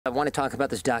I want to talk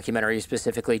about this documentary,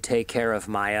 specifically Take Care of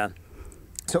Maya.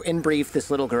 So in brief,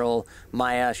 this little girl,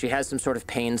 Maya, she has some sort of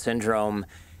pain syndrome,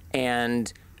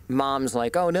 and mom's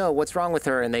like, oh no, what's wrong with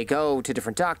her? And they go to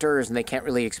different doctors and they can't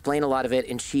really explain a lot of it.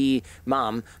 And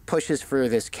mom, pushes for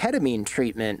this ketamine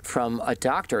treatment from a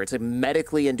doctor. It's a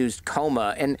medically induced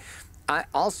coma. And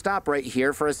I'll stop right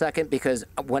here for a second, because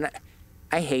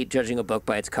I hate judging a book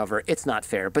by its cover. It's not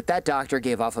fair. But that doctor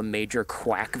gave off a major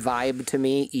quack vibe to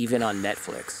me, even on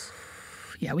Netflix.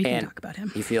 Yeah, we can talk about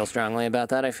him. You feel strongly about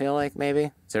that, I feel like, maybe?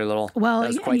 Is there a little... Well, that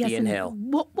was quite yes, the inhale.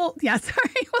 Yeah, sorry.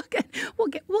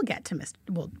 We'll get to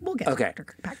Dr.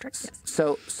 Kirkpatrick. Yes.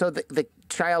 So the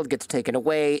child gets taken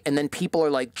away, and then people are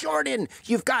like, Jordan,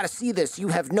 you've got to see this. You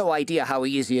have no idea how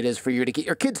easy it is for you to get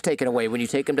your kids taken away when you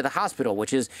take them to the hospital,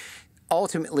 which is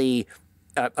ultimately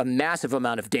a massive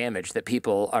amount of damage that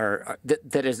people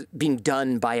that is being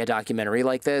done by a documentary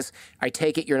like this. I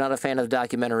take it you're not a fan of the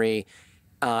documentary.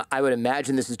 I would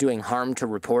imagine this is doing harm to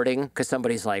reporting, because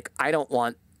somebody's like, I don't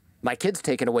want my kids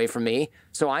taken away from me,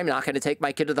 so I'm not going to take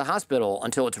my kid to the hospital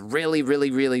until it's really, really,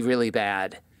 really, really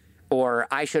bad. Or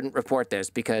I shouldn't report this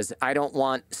because I don't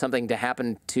want something to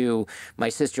happen to my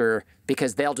sister,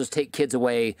 because they'll just take kids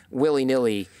away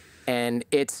willy-nilly. And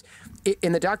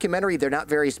in the documentary, they're not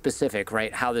very specific,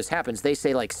 right, how this happens. They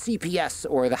say, like, CPS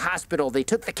or the hospital, they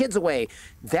took the kids away.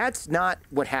 That's not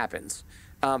what happens.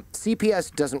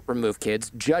 CPS doesn't remove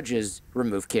kids. Judges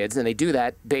remove kids, and they do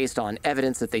that based on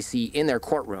evidence that they see in their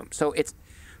courtroom. So it's,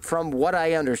 from what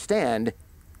I understand,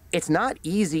 it's not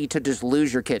easy to just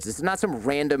lose your kids. It's not some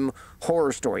random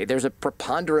horror story. There's a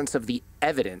preponderance of the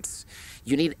evidence.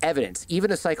 You need evidence.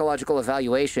 Even a psychological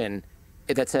evaluation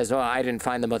that says, oh, I didn't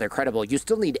find the mother credible, you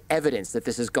still need evidence that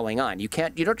this is going on. You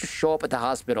don't just show up at the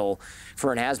hospital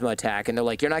for an asthma attack and they're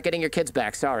like, you're not getting your kids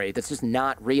back, sorry. That's just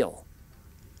not real.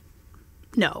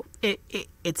 No,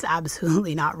 it's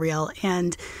absolutely not real.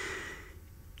 And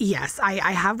yes, I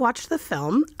have watched the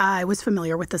film. I was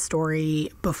familiar with the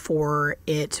story before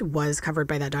it was covered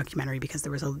by that documentary, because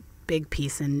there was a big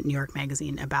piece in New York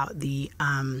Magazine about the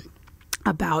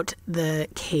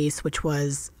case, which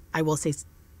was, I will say,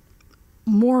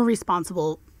 more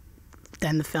responsible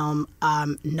than the film,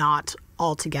 not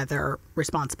altogether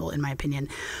responsible, in my opinion.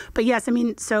 But yes, I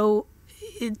mean, so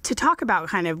to talk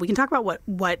about we can talk about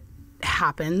what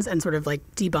happens and sort of like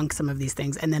debunk some of these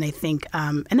things. And then I think,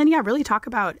 really talk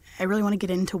about, I really want to get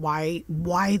into why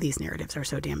these narratives are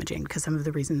so damaging, because some of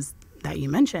the reasons that you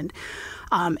mentioned,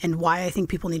 and why I think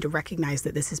people need to recognize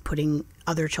that this is putting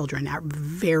other children at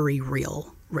very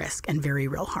real risk and very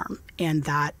real harm. And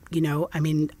that,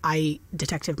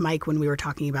 Detective Mike, when we were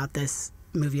talking about this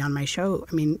movie on my show,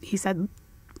 he said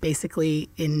basically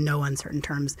in no uncertain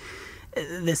terms,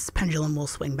 this pendulum will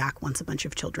swing back once a bunch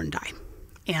of children die.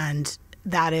 And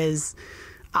that is,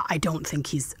 I don't think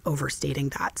he's overstating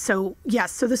that. So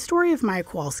yes, so the story of Maya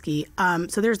Kowalski,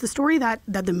 so there's the story that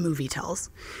the movie tells.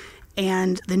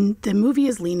 And the movie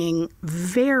is leaning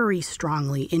very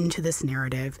strongly into this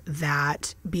narrative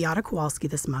that Beata Kowalski,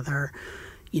 this mother,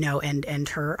 and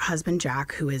her husband,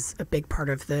 Jack, who is a big part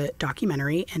of the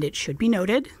documentary, and it should be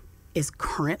noted, is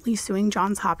currently suing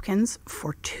Johns Hopkins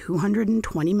for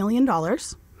 $220 million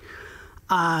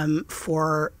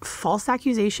for false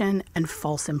accusation and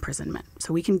false imprisonment.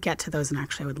 So we can get to those, and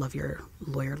actually I would love your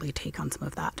lawyerly take on some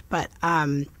of that. But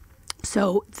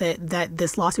so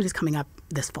this lawsuit is coming up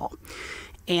this fall.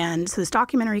 And so this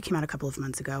documentary came out a couple of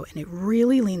months ago, and it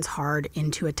really leans hard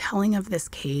into a telling of this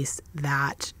case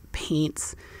that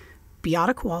paints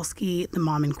Beata Kowalski, the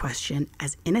mom in question,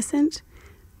 as innocent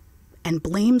and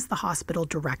blames the hospital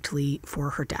directly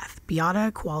for her death.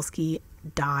 Beata Kowalski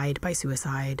died by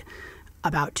suicide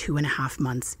about 2.5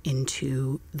 months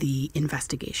into the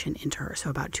investigation into her. So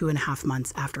about 2.5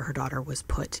 months after her daughter was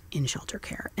put in shelter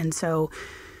care. And so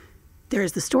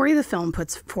there's the story the film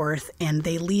puts forth, and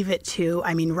they leave it to,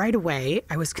 right away,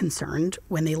 I was concerned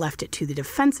when they left it to the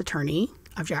defense attorney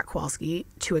of Jack Kowalski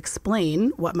to explain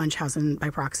what Munchausen by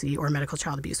proxy or medical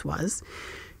child abuse was.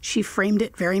 She framed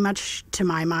it very much to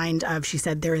my mind of, she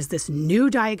said, there is this new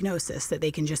diagnosis that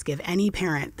they can just give any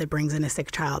parent that brings in a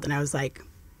sick child. And I was like,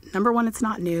 number one, it's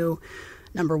not new.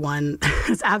 Number one,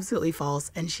 it's absolutely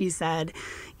false. And she said,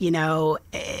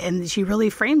 and she really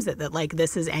frames it that like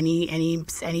this is any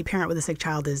parent with a sick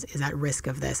child is at risk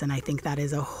of this. And I think that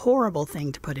is a horrible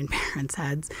thing to put in parents'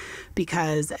 heads,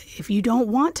 because if you don't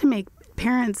want to make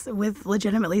parents with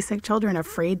legitimately sick children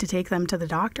afraid to take them to the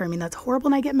doctor. I mean, that's horrible.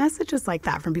 And I get messages like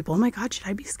that from people. Oh my God, should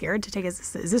I be scared to take?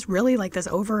 Is this really like this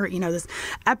this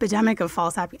epidemic of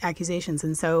false accusations?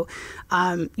 And so,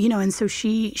 and so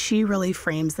she really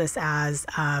frames this as,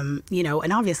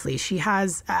 and obviously she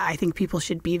has, I think people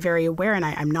should be very aware. And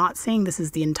I'm not saying this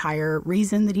is the entire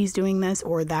reason that he's doing this,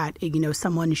 or that,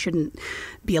 someone shouldn't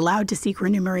be allowed to seek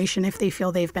remuneration if they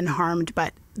feel they've been harmed.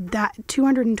 But that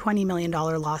 $220 million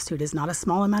lawsuit is not a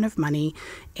small amount of money.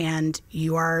 And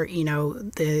you are,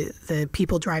 the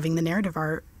people driving the narrative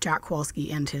are Jack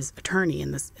Kowalski and his attorney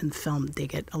in the film. They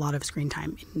get a lot of screen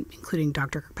time, including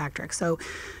Dr. Kirkpatrick. So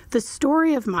the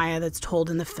story of Maya that's told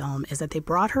in the film is that they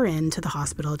brought her into the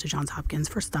hospital to Johns Hopkins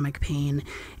for stomach pain,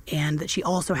 and that she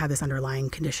also had this underlying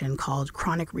condition called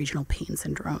chronic regional pain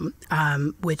syndrome,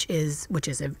 which is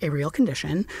a real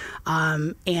condition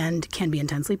and can be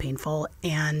intensely painful.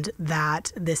 And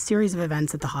that this series of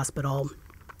events at the hospital,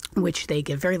 which they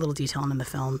give very little detail on in the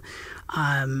film,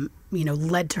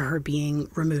 led to her being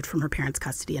removed from her parents'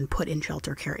 custody and put in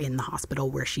shelter care in the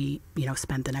hospital, where she,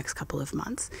 spent the next couple of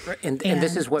months. And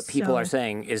this is what people are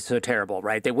saying is so terrible,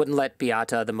 right? They wouldn't let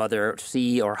Beata, the mother,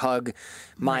 see or hug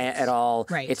Maya at all.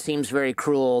 Right. It seems very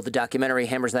cruel. The documentary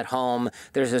hammers that home.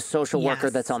 There's a social worker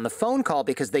that's on the phone call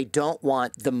because they don't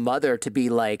want the mother to be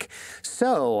like,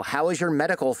 so how is your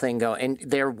medical thing going? And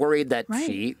they're worried that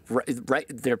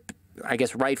they're, I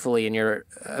guess rightfully, in your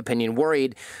opinion,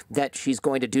 worried that she's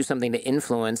going to do something to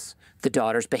influence the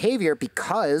daughter's behavior,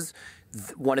 because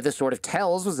one of the sort of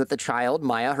tells was that the child,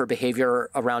 Maya, her behavior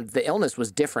around the illness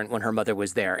was different when her mother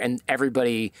was there. And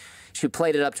she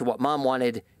played it up to what mom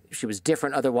wanted. She was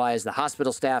different otherwise. The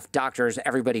hospital staff, doctors,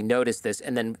 everybody noticed this.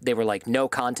 And then they were like, no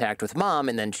contact with mom.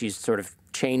 And then she's sort of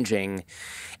changing.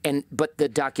 But the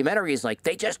documentary is like,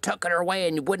 they just took her away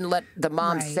and wouldn't let the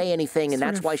mom say anything. And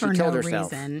that's why she killed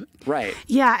herself. Reason. Right.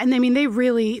 Yeah. And I mean, they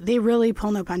really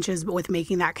pull no punches with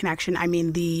making that connection. I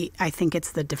mean, I think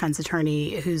it's the defense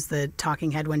attorney who's the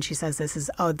talking head when she says this is,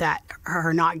 that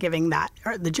her not giving that,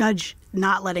 or the judge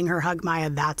not letting her hug Maya,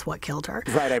 that's what killed her.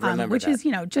 Right. I remember which that.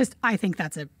 is, I think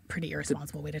that's a pretty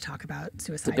irresponsible way to talk about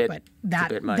suicide. But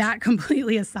that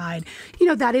completely aside,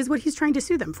 that is what he's trying to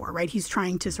sue them for, right? He's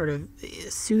trying to sort of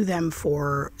sue them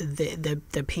for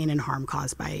the pain and harm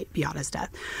caused by Beata's death.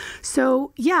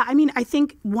 So, yeah, I mean, I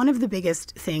think one of the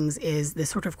biggest things is this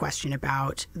sort of question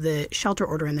about the shelter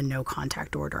order and the no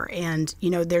contact order. And,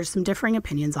 there's some differing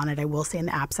opinions on it. I will say in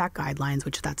the APSAC guidelines,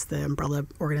 which that's the umbrella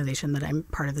organization that I'm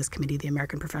part of this committee, the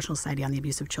American Professional Society on the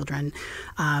Abuse of Children,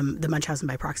 the Munchausen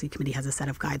by Proxy Committee has a set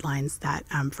of guidelines that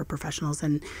for professionals.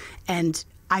 And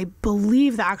I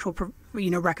believe the actual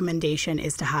recommendation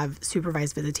is to have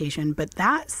supervised visitation. But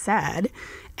that said,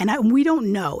 we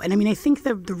don't know. And I mean, I think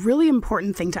the really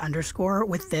important thing to underscore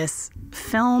with this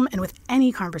film and with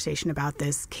any conversation about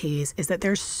this case is that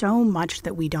there's so much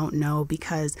that we don't know,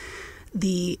 because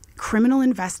the criminal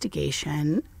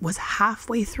investigation was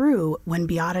halfway through when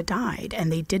Beata died,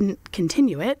 and they didn't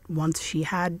continue it once she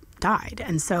had died.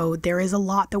 And so there is a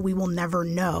lot that we will never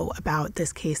know about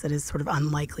this case that is sort of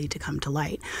unlikely to come to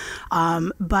light.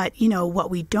 But, what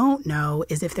we don't know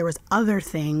is if there was other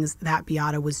things that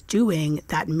Beata was doing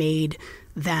that made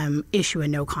them issue a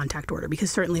no contact order,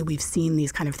 because certainly we've seen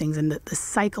these kind of things, and the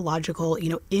psychological,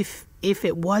 if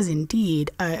it was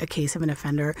indeed a case of an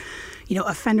offender,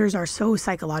 offenders are so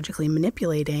psychologically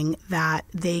manipulating that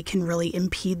they can really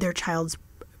impede their child's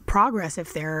progress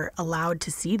if they're allowed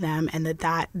to see them, and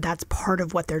that's part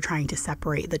of what they're trying to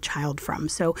separate the child from.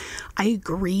 So I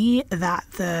agree that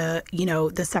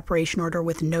the separation order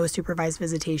with no supervised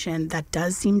visitation, that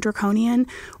does seem draconian.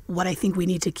 What I think we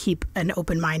need to keep an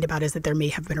open mind about is that there may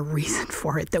have been a reason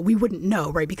for it that we wouldn't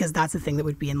know, right? Because that's the thing that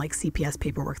would be in like CPS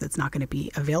paperwork that's not going to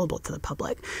be available to the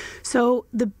public. So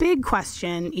the big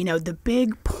question, the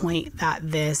big point that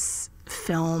this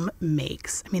film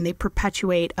makes, I mean, they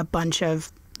perpetuate a bunch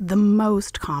of the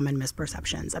most common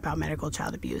misperceptions about medical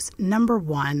child abuse. Number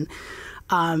one,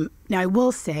 now I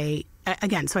will say,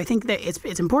 again, so I think that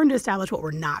it's important to establish what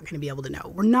we're not going to be able to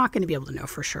know. We're not going to be able to know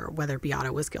for sure whether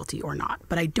Beata was guilty or not.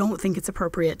 But I don't think it's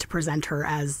appropriate to present her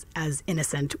as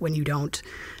innocent when you don't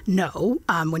know,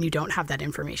 when you don't have that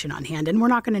information on hand. And we're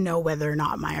not going to know whether or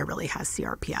not Maya really has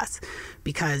CRPS,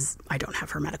 because I don't have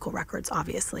her medical records,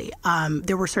 obviously.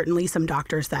 There were certainly some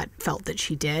doctors that felt that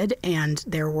she did, and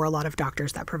there were a lot of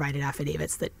doctors that provided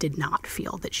affidavits that did not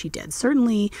feel that she did.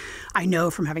 Certainly, I know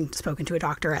from having spoken to a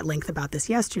doctor at length about this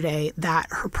yesterday that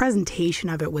her presentation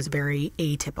of it was very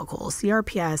atypical.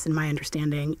 CRPS, in my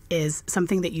understanding, is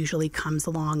something that usually comes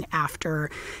along after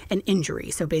an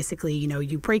injury. So basically,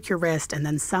 you break your wrist and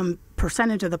then some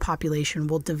percentage of the population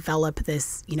will develop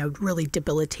this, really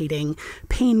debilitating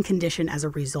pain condition as a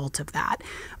result of that.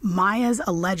 Maya's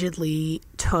allegedly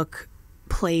took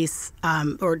place,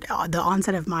 or the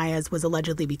onset of Maya's was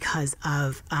allegedly because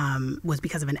of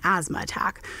an asthma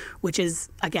attack, which is,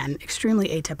 again, extremely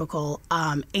atypical,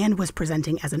 and was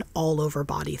presenting as an all-over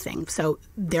body thing. So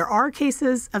there are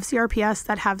cases of CRPS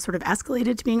that have sort of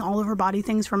escalated to being all-over body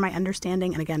things from my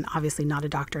understanding. And again, obviously not a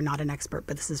doctor, not an expert,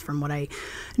 but this is from what I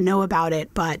know about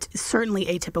it, but certainly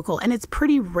atypical. And it's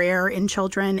pretty rare in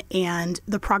children. And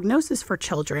the prognosis for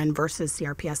children versus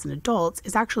CRPS in adults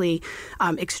is actually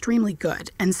extremely good.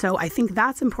 And so I think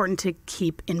that's important to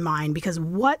keep in mind, because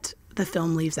what the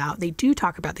film leaves out, they do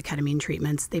talk about the ketamine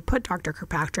treatments. They put Dr.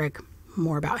 Kirkpatrick,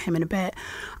 more about him in a bit,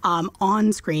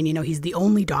 on screen. He's the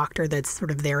only doctor that's sort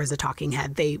of there as a talking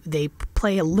head. They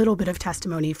play a little bit of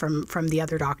testimony from the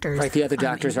other doctors. Right, the other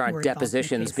doctors are on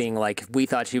depositions being like, we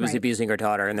thought she was abusing her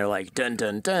daughter, and they're like, dun,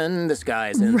 dun, dun, this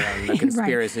guy's in the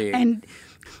conspiracy. Right.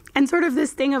 And sort of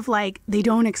this thing of like, they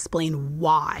don't explain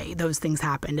why those things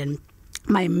happened. And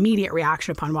my immediate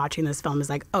reaction upon watching this film is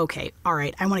like, okay, all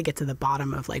right, I want to get to the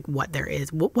bottom of like what there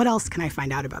is. What else can I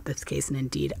find out about this case? And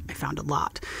indeed, I found a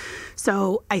lot.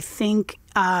 So I think,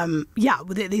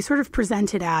 they sort of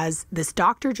present it as this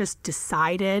doctor just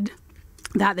decided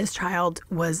that this child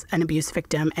was an abuse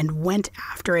victim and went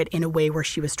after it in a way where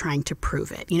she was trying to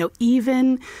prove it.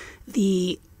 Even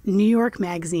the New York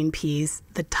Magazine piece,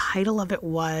 the title of it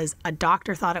was, "A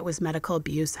Doctor Thought It Was Medical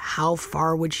Abuse. How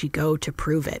far would she go to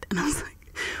prove it?" And I was like,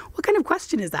 what kind of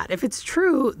question is that? If it's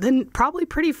true, then probably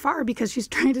pretty far, because she's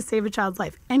trying to save a child's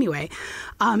life. Anyway,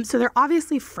 so they're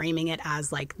obviously framing it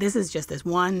as like, this is just this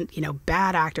one,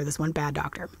 bad actor, this one bad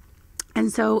doctor.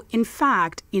 And so, in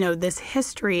fact, this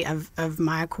history of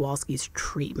Maya Kowalski's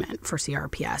treatment for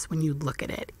CRPS, when you look at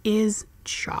it, is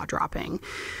jaw-dropping.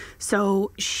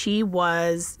 So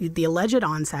the alleged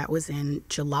onset was in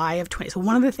July of 20. So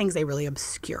one of the things they really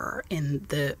obscure in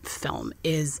the film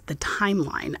is the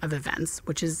timeline of events,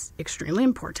 which is extremely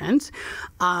important,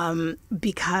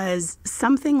 because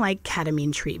something like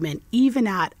ketamine treatment, even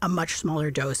at a much smaller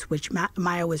dose, which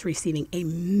Maya was receiving a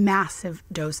massive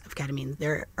dose of ketamine.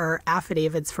 There are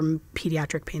affidavits from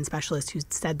pediatric pain specialists who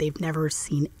said they've never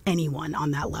seen anyone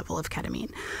on that level of ketamine.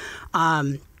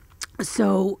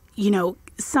 So,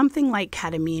 something like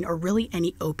ketamine, or really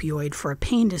any opioid for a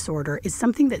pain disorder, is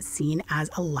something that's seen as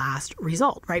a last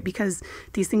result, right? Because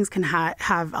these things can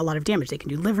have a lot of damage. They can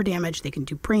do liver damage, they can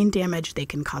do brain damage, they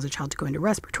can cause a child to go into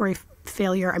respiratory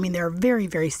failure. I mean, there are very,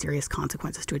 very serious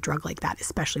consequences to a drug like that,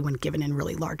 especially when given in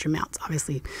really large amounts.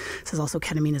 Obviously, this is also,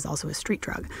 ketamine is also a street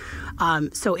drug.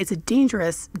 So it's a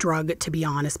dangerous drug to be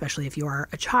on, especially if you are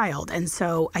a child. And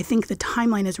so I think the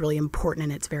timeline is really important,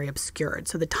 and it's very obscured.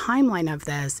 So the timeline of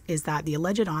this is that the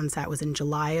alleged onset was in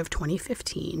July of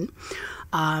 2015.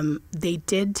 They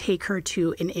did take her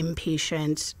to an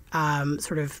inpatient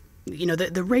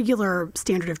the regular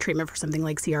standard of treatment for something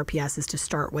like CRPS is to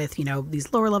start with,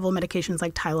 these lower level medications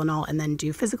like Tylenol, and then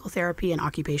do physical therapy and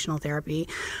occupational therapy.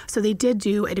 So they did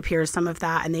do, it appears, some of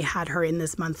that, and they had her in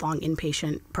this month-long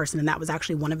inpatient person. And that was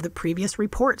actually one of the previous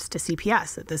reports to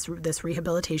CPS, that this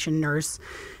rehabilitation nurse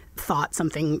thought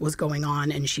something was going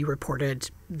on, and she reported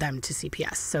them to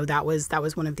CPS. So that was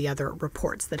one of the other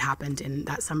reports that happened in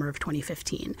that summer of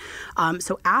 2015.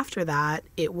 So after that,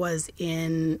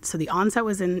 so the onset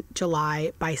was in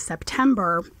July. By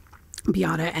September,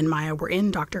 Beata and Maya were in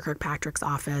Dr. Kirkpatrick's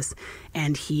office,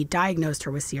 and he diagnosed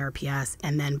her with CRPS.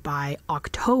 And then by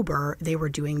October, they were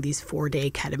doing these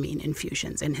 4-day ketamine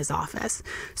infusions in his office.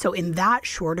 So in that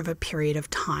short of a period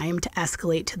of time, to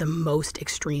escalate to the most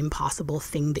extreme possible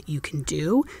thing that you can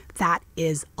do, that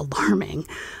is alarming.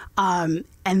 And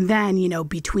then,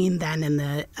 between then and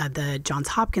the Johns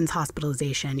Hopkins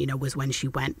hospitalization, was when she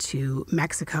went to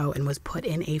Mexico and was put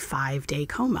in a 5-day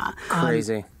coma.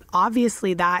 Crazy.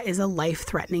 Obviously, that is a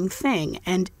life-threatening thing.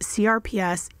 And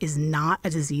CRPS is not a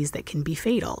disease that can be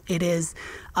fatal. It is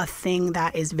a thing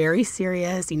that is very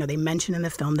serious. They mention in the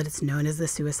film that it's known as the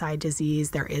suicide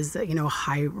disease. There is, a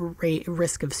high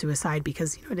risk of suicide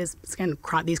because, it is, again,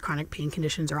 these chronic pain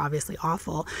conditions are obviously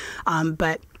awful.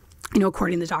 But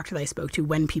according to the doctor that I spoke to,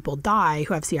 when people die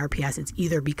who have CRPS, it's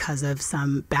either because of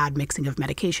some bad mixing of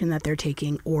medication that they're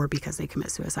taking or because they commit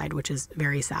suicide, which is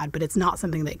very sad, but it's not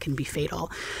something that can be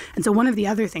fatal. And so one of the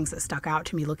other things that stuck out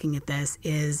to me looking at this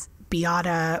is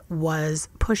Beata was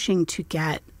pushing to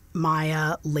get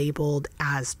Maya labeled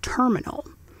as terminal.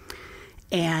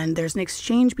 And there's an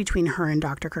exchange between her and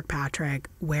Dr. Kirkpatrick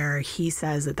where he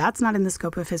says that that's not in the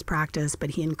scope of his practice, but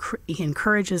he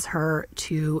encourages her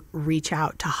to reach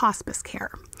out to hospice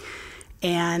care.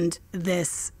 And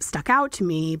this stuck out to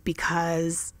me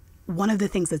because one of the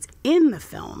things that's in the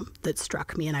film that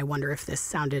struck me, and I wonder if this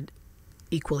sounded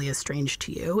equally as strange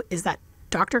to you, is that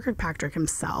Dr. Kirkpatrick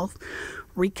himself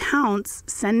recounts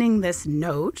sending this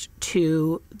note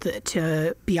to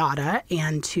Beata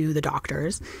and to the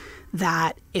doctors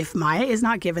that if Maya is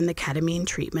not given the ketamine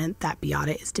treatment that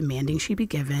Beata is demanding she be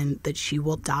given, that she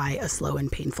will die a slow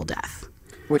and painful death.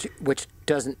 Which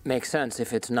doesn't make sense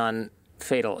if it's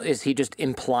non-fatal. Is he just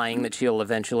implying that she'll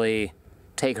eventually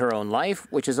take her own life,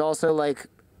 which is also like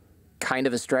kind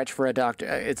of a stretch for a doctor?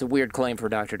 It's a weird claim for a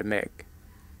doctor to make.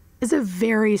 It's a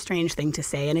very strange thing to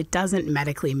say, and it doesn't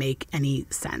medically make any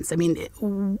sense. I mean,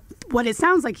 what it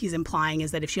sounds like he's implying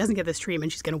is that if she doesn't get this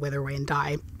treatment, she's going to wither away and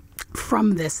die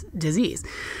from this disease.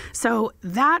 So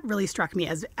that really struck me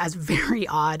as very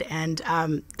odd, and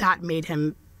that made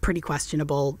him pretty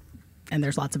questionable. And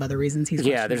there's lots of other reasons he's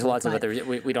questionable. Yeah, there's lots of other.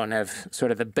 We don't have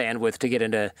sort of the bandwidth to get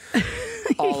into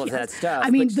all of that stuff. I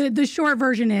mean, the short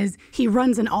version is he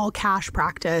runs an all-cash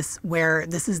practice where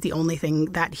this is the only thing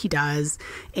that he does.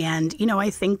 And, you know, I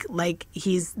think like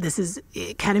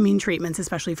ketamine treatments,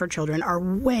 especially for children, are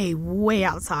way, way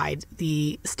outside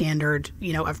the standard,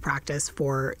 you know, of practice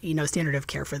for, you know, standard of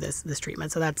care for this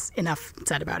treatment. So that's enough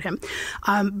said about him.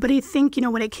 But I think, you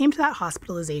know, when it came to that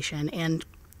hospitalization, and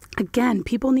again,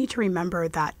 people need to remember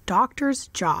that doctors'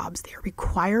 jobs, they are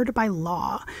required by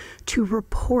law to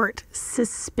report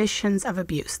suspicions of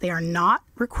abuse. They are not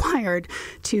required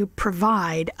to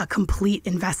provide a complete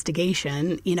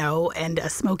investigation, you know, and a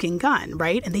smoking gun,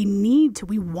 right? And they need to,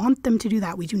 we want them to do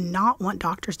that. We do not want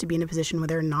doctors to be in a position where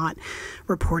they're not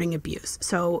reporting abuse.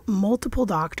 So multiple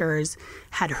doctors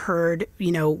had heard,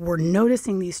 you know, were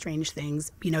noticing these strange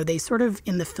things. You know, they sort of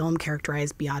in the film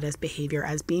characterized Beata's behavior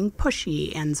as being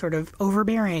pushy and sort of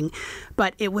overbearing,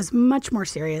 but it was much more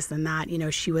serious than that. You know,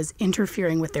 she was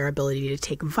interfering with their ability to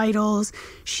take vitals.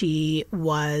 She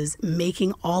was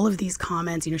making all of these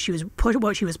comments. You know,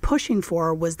 what she was pushing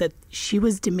for was that she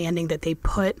was demanding that they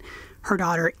put her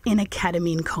daughter in a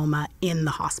ketamine coma in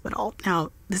the hospital. Now,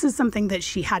 this is something that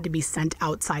she had to be sent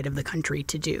outside of the country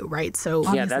to do, right? So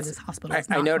yeah, this hospital is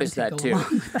not I noticed that too.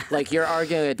 Like you're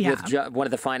arguing with one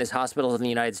of the finest hospitals in the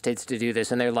United States to do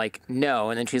this, and they're like,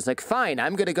 no. And then she's like, fine,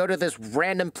 I'm going to go to this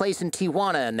random place in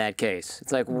Tijuana in that case.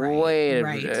 It's like, wait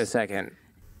a second.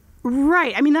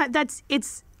 Right. I mean,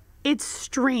 it's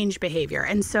strange behavior.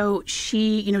 And so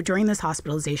she, you know, during this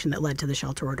hospitalization that led to the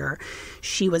shelter order,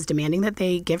 she was demanding that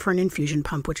they give her an infusion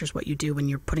pump, which is what you do when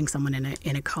you're putting someone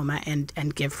in a coma, and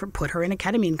put her in a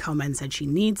ketamine coma, and said she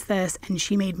needs this. And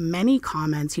she made many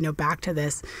comments, you know, back to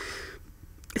this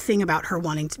thing about her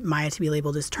wanting Maya to be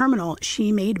labeled as terminal.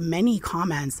 She made many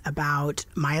comments about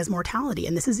Maya's mortality,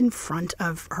 and this is in front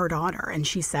of her daughter. And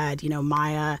she said, you know,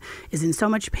 Maya is in so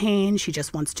much pain, she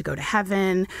just wants to go to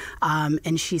heaven.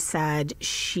 And she said,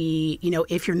 you know,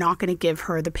 if you're not going to give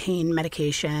her the pain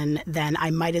medication, then I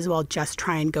might as well just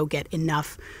try and go get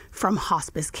enough from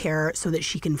hospice care so that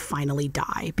she can finally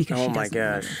die, because she doesn't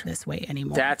live this way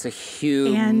anymore. That's a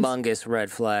humongous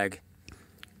red flag.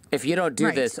 If you don't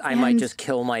do this, I might just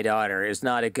kill my daughter. It's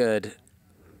not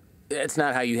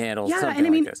how you handle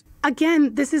something like this.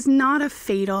 Again, this is not a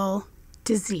fatal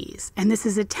disease. And this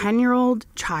is a 10-year-old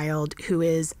child who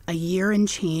is a year and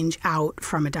change out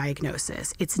from a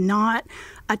diagnosis. It's not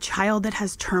a child that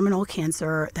has terminal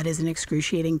cancer, that is in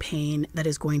excruciating pain, that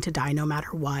is going to die no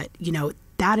matter what. You know,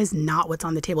 that is not what's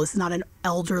on the table. This is not an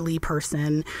elderly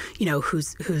person, you know,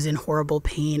 who's in horrible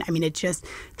pain. I mean, it just,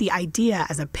 the idea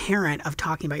as a parent of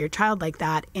talking about your child like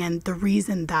that, and the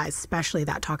reason that especially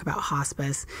that talk about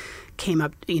hospice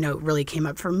really came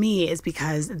up for me is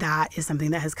because that is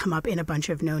something that has come up in a bunch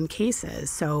of known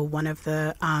cases. So one of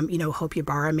the, Hope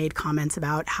Ybarra made comments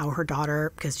about how her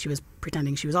daughter, because she was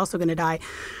pretending she was also going to die,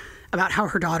 about how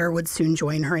her daughter would soon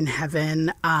join her in heaven.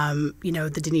 The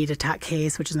Danita Tuck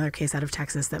case, which is another case out of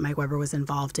Texas that Mike Weber was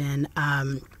involved in.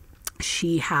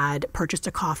 She had purchased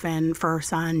a coffin for her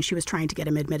son. She was trying to get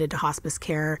him admitted to hospice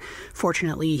care.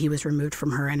 Fortunately, he was removed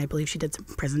from her, and I believe she did some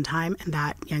prison time. And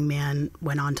that young man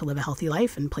went on to live a healthy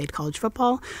life and played college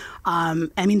football.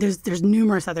 There's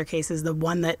numerous other cases. The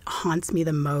one that haunts me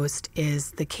the most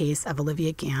is the case of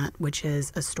Olivia Gant, which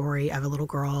is a story of a little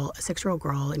girl, a 6-year-old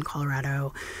girl in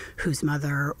Colorado, whose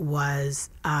mother was,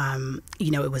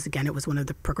 it was one of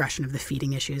the progression of the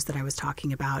feeding issues that I was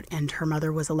talking about. And her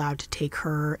mother was allowed to take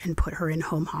her and put her in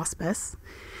home hospice,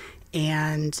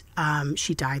 and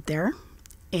she died there.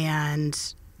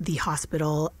 And the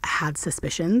hospital had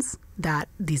suspicions that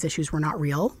these issues were not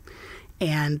real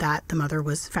and that the mother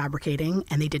was fabricating,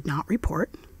 and they did not report.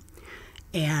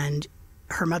 And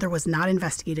her mother was not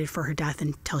investigated for her death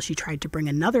until she tried to bring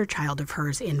another child of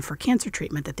hers in for cancer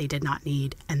treatment that they did not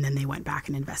need. And then they went back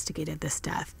and investigated this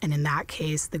death. And in that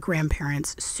case, the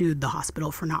grandparents sued the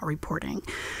hospital for not reporting.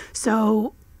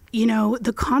 So, you know,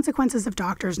 the consequences of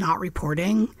doctors not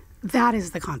reporting, that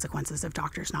is the consequences of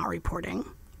doctors not reporting,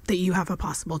 that you have a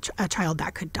possible a child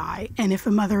that could die. And if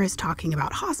a mother is talking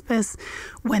about hospice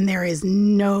when there is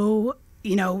no,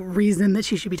 you know, reason that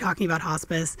she should be talking about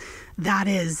hospice, that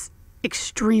is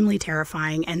extremely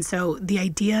terrifying. And so the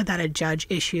idea that a judge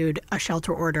issued a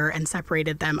shelter order and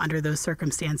separated them under those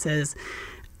circumstances,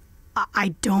 I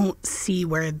don't see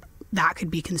where that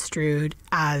could be construed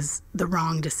as the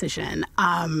wrong decision.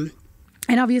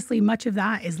 And obviously, much of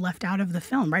that is left out of the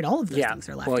film, right? All of those things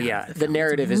are left out of the film. The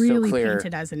narrative it's is really so clear.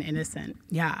 Painted as an innocent.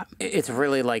 Yeah. It's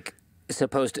really like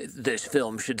supposed to, this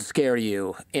film should scare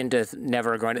you into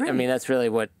never going to, I mean, that's really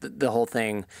what the whole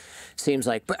thing seems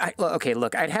like. But,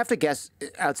 look, I'd have to guess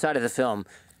outside of the film,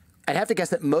 I'd have to guess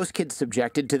that most kids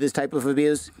subjected to this type of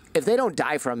abuse, if they don't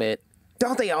die from it,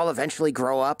 don't they all eventually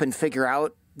grow up and figure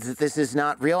out that this is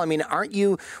not real? I mean, aren't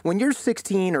you, when you're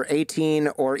 16 or 18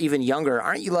 or even younger,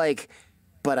 aren't you like,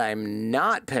 but I'm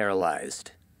not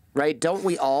paralyzed, right? Don't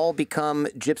we all become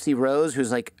Gypsy Rose,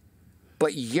 who's like,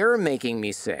 but you're making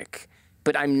me sick,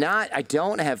 but I'm not, I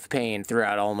don't have pain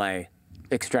throughout all my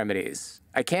extremities.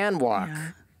 I can walk.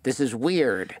 Yeah. This is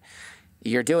weird.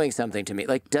 You're doing something to me.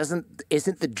 Like,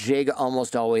 isn't the jig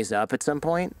almost always up at some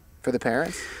point for the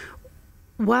parents?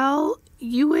 Well,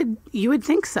 you would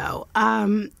think so.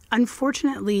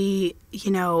 Unfortunately,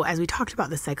 you know, as we talked about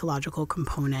the psychological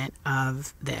component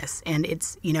of this, and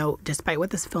it's, you know, despite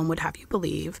what this film would have you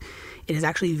believe, it is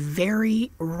actually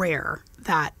very rare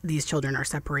that these children are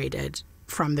separated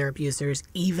from their abusers,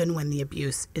 even when the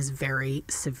abuse is very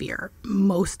severe.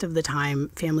 Most of the time,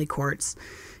 family courts,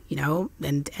 you know,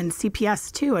 and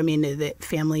CPS too. I mean, the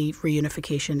family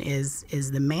reunification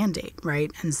is the mandate,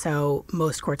 right? And so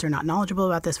most courts are not knowledgeable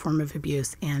about this form of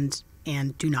abuse and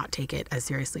do not take it as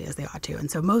seriously as they ought to.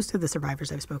 And so most of the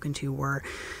survivors I've spoken to were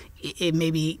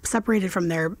maybe separated from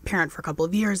their parent for a couple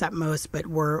of years at most, but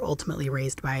were ultimately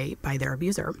raised by their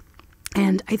abuser.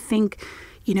 And I think,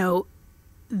 you know,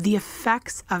 the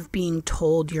effects of being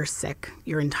told you're sick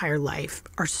your entire life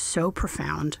are so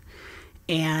profound.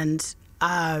 And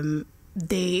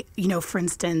they, you know, for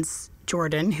instance,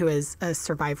 Jordan, who is a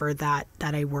survivor that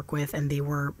I work with, and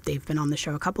they've been on the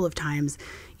show a couple of times,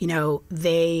 you know,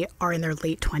 they are in their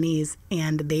late 20s,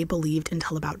 and they believed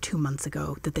until about 2 months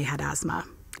ago that they had asthma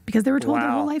because they were told their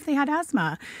whole life they had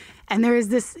asthma. And there is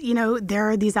this, you know, there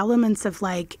are these elements of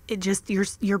like, it just,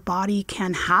 your body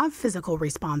can have physical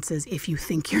responses if you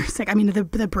think you're sick. I mean,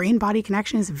 the brain-body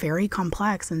connection is very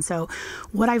complex. And so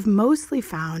what I've mostly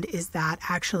found is that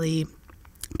actually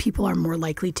people are more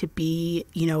likely to be,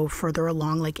 you know, further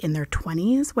along, like in their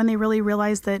 20s, when they really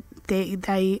realize that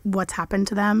they what's happened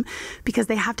to them, because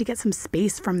they have to get some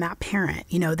space from that parent.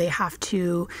 You know, they have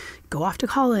to go off to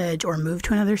college or move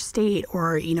to another state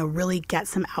or, you know, really get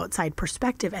some outside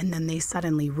perspective. And then they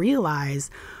suddenly realize,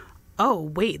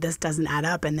 oh, wait, this doesn't add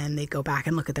up. And then they go back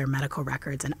and look at their medical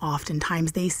records. And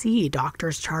oftentimes they see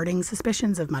doctors charting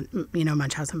suspicions of, you know,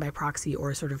 Munchausen by proxy,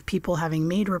 or sort of people having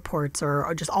made reports,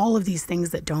 or just all of these things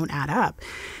that don't add up.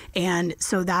 And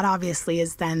so that obviously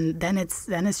is then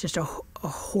it's just a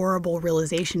horrible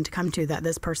realization to come to, that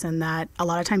this person that a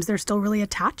lot of times they're still really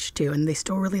attached to and they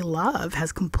still really love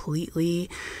has completely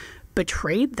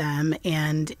betrayed them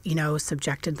and, you know,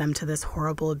 subjected them to this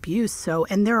horrible abuse. So,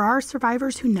 and there are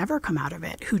survivors who never come out of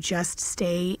it, who just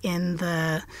stay in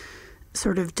the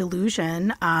sort of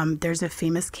delusion. There's a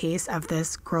famous case of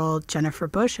this girl, Jennifer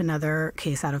Bush, another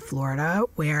case out of Florida,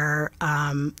 where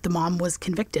the mom was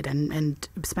convicted and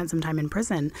spent some time in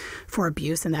prison for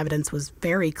abuse, and the evidence was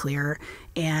very clear.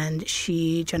 And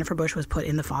Jennifer Bush, was put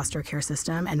in the foster care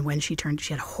system. And when she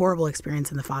had a horrible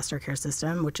experience in the foster care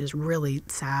system, which is really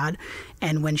sad.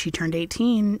 And when she turned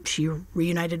 18, she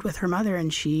reunited with her mother,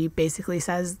 and she basically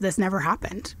says, this never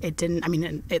happened. It didn't, I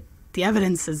mean, the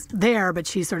evidence is there, but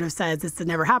she sort of says, this had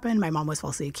never happened. My mom was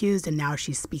falsely accused, and now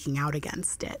she's speaking out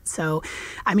against it. So,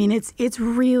 I mean, it's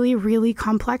really, really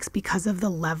complex because of the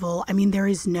level. I mean, there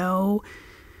is no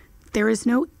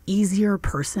easier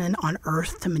person on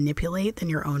earth to manipulate than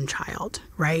your own child,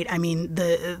 right? I mean,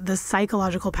 the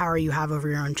psychological power you have over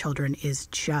your own children is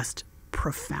just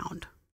profound.